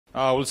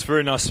Oh, well, it's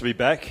very nice to be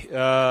back.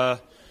 Donny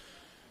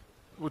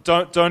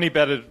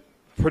batted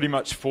pretty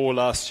much 4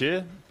 last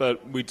year,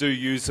 but we do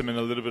use him in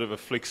a little bit of a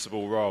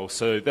flexible role,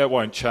 so that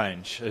won't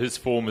change. His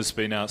form has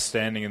been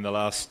outstanding in the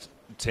last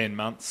 10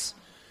 months,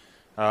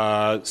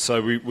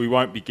 so we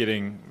won't be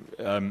getting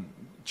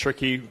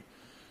tricky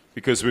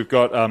because we've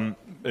got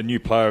a new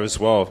player as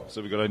well.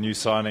 So we've got a new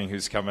signing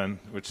who's come in,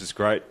 which is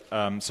great.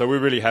 So we're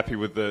really happy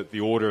with the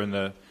order and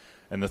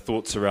the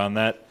thoughts around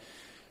that.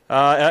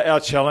 Our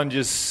challenge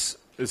is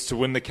to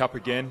win the cup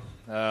again.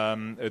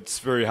 It's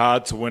very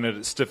hard to win it.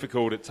 It's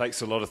difficult. It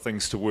takes a lot of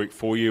things to work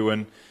for you,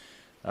 and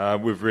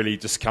we've really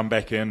just come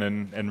back in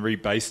and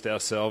rebased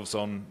ourselves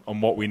on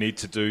what we need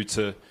to do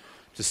to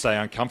stay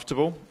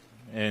uncomfortable,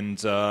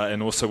 and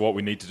also what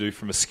we need to do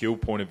from a skill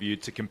point of view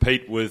to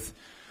compete with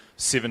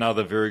 7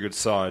 other very good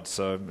sides.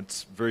 So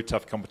it's very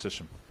tough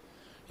competition.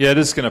 Yeah, it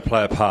is going to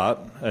play a part,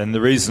 and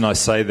the reason I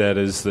say that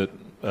is that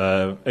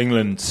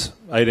England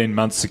 18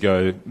 months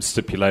ago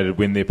stipulated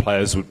when their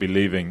players would be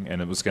leaving,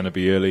 and it was going to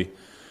be early.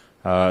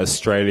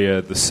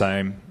 Australia the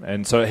same,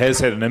 and so it has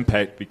had an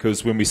impact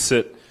because when we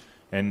sit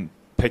and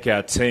pick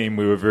our team,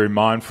 we were very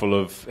mindful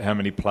of how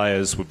many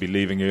players would be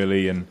leaving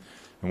early and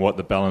what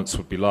the balance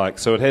would be like.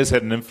 So it has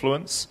had an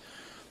influence.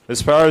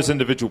 As far as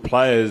individual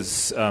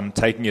players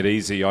taking it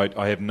easy,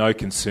 I have no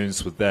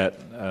concerns with that.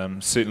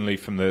 Certainly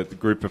from the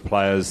group of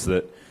players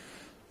that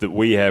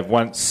we have,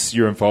 once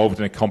you're involved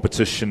in a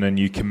competition and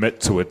you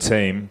commit to a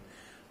team,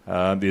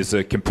 there's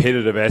a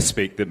competitive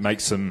aspect that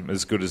makes them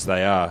as good as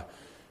they are,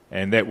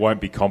 and that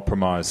won't be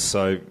compromised.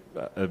 So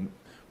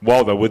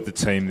while they're with the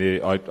team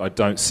there, I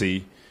don't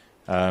see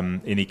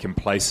any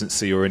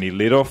complacency or any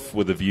let-off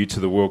with a view to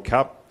the World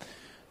Cup.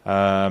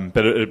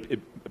 But it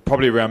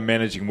probably around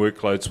managing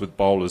workloads with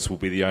bowlers will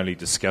be the only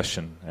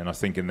discussion, and I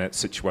think in that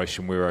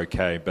situation we're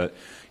okay. But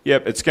yeah,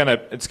 it's going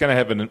to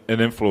have an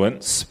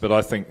influence, but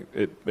I think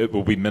it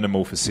will be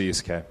minimal for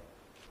CSK.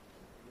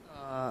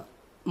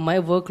 My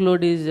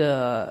workload is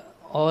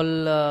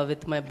all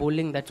with my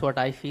bowling. That's what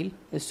I feel.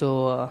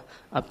 So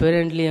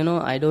apparently,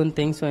 I don't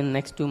think so. In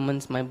next 2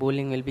 months, my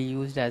bowling will be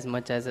used as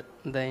much as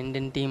the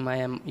Indian team I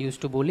am used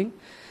to bowling.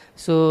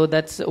 So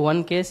that's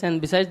one case,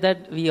 and besides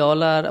that, we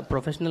all are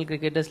professional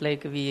cricketers.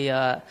 Like we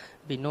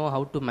know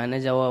how to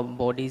manage our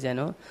bodies,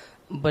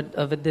 But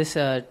with this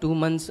 2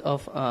 months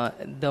of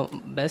the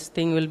best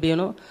thing will be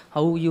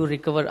how you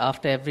recover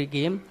after every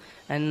game,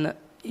 and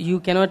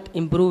you cannot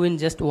improve in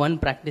just one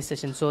practice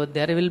session. So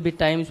there will be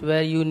times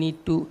where you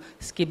need to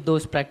skip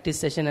those practice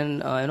session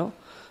and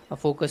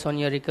focus on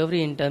your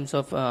recovery in terms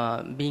of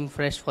being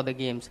fresh for the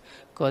games.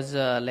 Because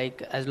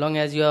as long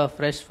as you are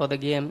fresh for the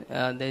game,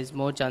 there is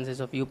more chances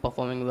of you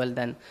performing well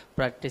than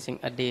practicing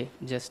a day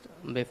just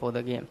before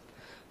the game.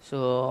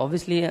 So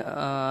obviously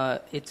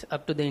it's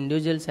up to the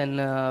individuals, and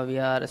we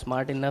are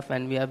smart enough,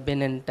 and we have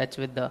been in touch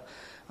with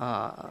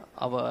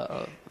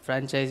our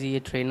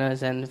franchisee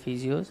trainers and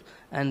physios.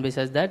 And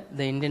besides that,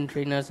 the Indian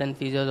trainers and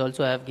physios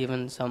also have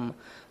given some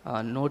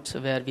notes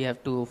where we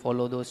have to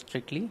follow those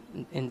strictly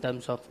in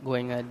terms of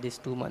going at these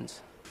 2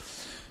 months.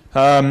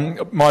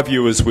 My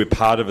view is we're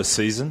part of a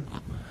season,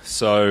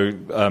 so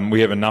we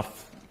have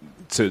enough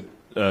to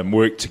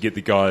work to get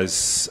the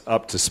guys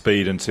up to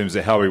speed in terms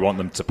of how we want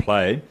them to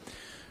play.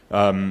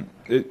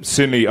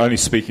 Certainly, only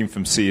speaking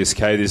from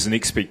CSK, there's an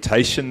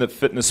expectation that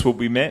fitness will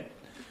be met,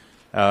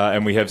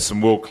 and we have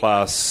some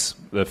world-class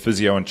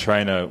physio and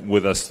trainer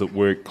with us that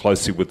work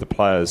closely with the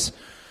players.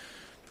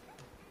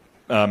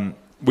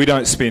 We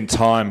don't spend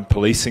time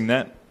policing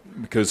that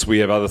because we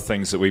have other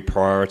things that we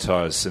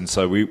prioritise, and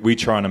so we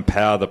try and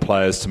empower the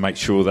players to make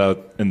sure they're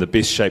in the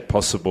best shape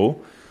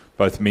possible,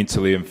 both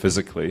mentally and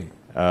physically.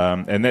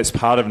 And that's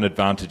part of an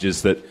advantage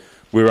is that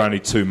we're only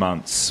 2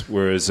 months,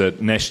 whereas a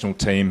national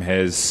team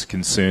has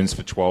concerns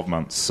for 12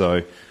 months.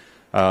 So,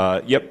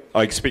 I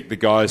expect the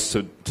guys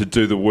to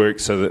do the work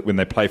so that when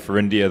they play for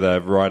India,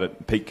 they're right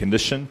at peak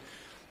condition.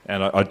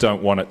 And I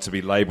don't want it to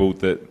be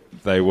labelled that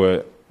they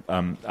were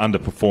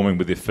underperforming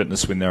with their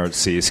fitness when they're at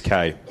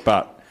CSK.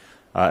 But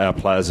our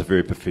players are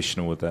very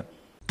professional with that.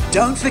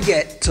 Don't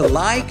forget to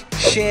like,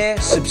 share,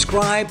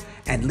 subscribe,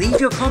 and leave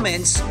your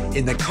comments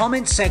in the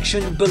comment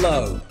section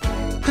below.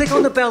 Click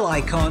on the bell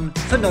icon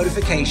for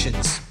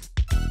notifications.